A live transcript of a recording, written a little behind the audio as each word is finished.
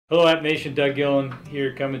Hello App Nation, Doug Gillin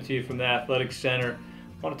here coming to you from the Athletics Center.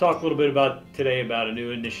 I want to talk a little bit today about a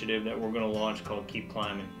new initiative that we're going to launch called Keep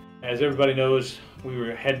Climbing. As everybody knows, we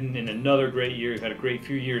were heading in another great year. We've had a great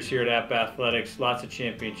few years here at App Athletics, lots of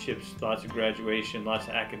championships, lots of graduation, lots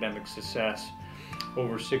of academic success,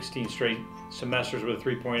 over 16 straight semesters with a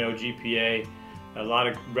 3.0 GPA, a lot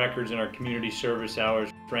of records in our community service hours,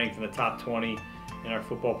 ranked in the top 20 in our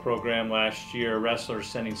football program last year, wrestlers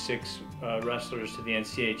sending 6 wrestlers to the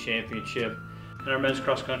NCAA championship, and our men's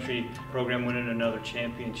cross country program winning another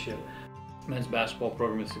championship. Men's basketball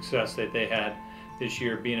program, the success that they had this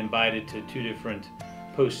year, being invited to 2 different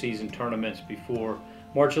postseason tournaments before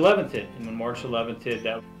March 11th hit. And when March 11th hit,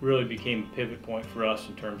 that really became a pivot point for us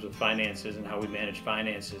in terms of finances and how we manage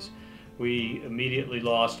finances. We immediately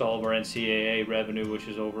lost all of our NCAA revenue, which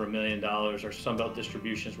is over $1 million. Our Sunbelt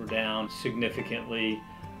distributions were down significantly,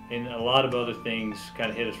 and a lot of other things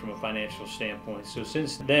kind of hit us from a financial standpoint. So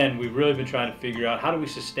since then, we've really been trying to figure out how do we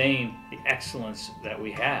sustain the excellence that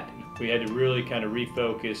we had. We had to really kind of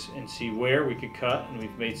refocus and see where we could cut, and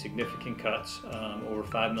we've made significant cuts, over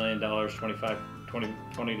 $5 million, 20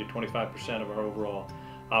 to 25% of our overall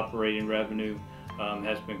operating revenue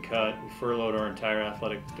has been cut. We furloughed our entire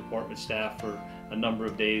athletic department staff for a number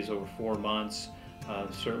of days over 4 months.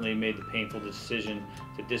 Certainly made the painful decision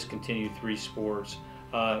to discontinue 3 sports,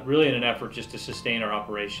 really in an effort just to sustain our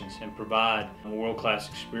operations and provide a world-class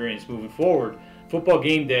experience moving forward. Football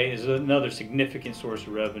game day is another significant source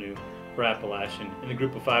of revenue for Appalachian. In the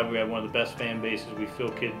group of 5, we have one of the best fan bases. We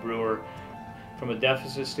Phil Kidd Brewer. From a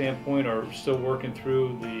deficit standpoint, are still working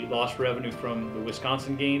through the lost revenue from the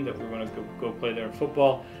Wisconsin game that we're going to go play there in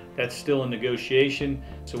football. That's still in negotiation.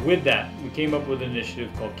 So with that, we came up with an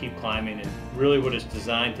initiative called Keep Climbing, and really what it's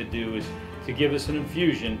designed to do is to give us an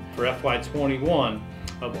infusion for FY21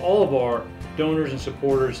 of all of our donors and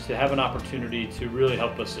supporters to have an opportunity to really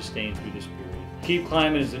help us sustain through this period. Keep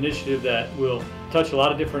Climbing is an initiative that will touch a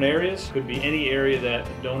lot of different areas. Could be any area that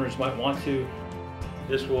donors might want to.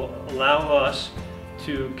 This will allow us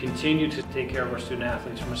to continue to take care of our student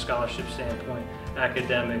athletes from a scholarship standpoint,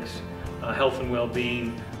 academics, health and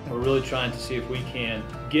well-being. We're really trying to see if we can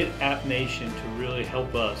get App Nation to really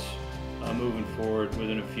help us moving forward with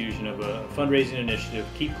an infusion of a fundraising initiative,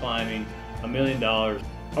 Keep Climbing, $1 million.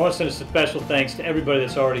 I want to send a special thanks to everybody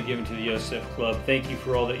that's already given to the Yosef Club. Thank you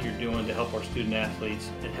for all that you're doing to help our student athletes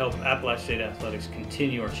and help Appalachian State Athletics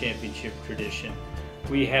continue our championship tradition.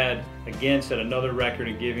 We had, again, set another record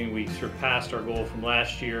in giving. We surpassed our goal from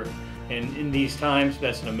last year, and in these times,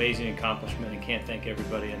 that's an amazing accomplishment, and can't thank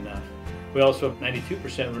everybody enough. We also have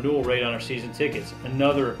 92% renewal rate on our season tickets,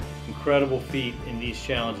 another incredible feat in these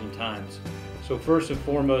challenging times. So first and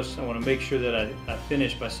foremost, I want to make sure that I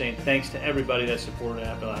finish by saying thanks to everybody that supported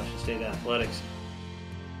Appalachian State Athletics.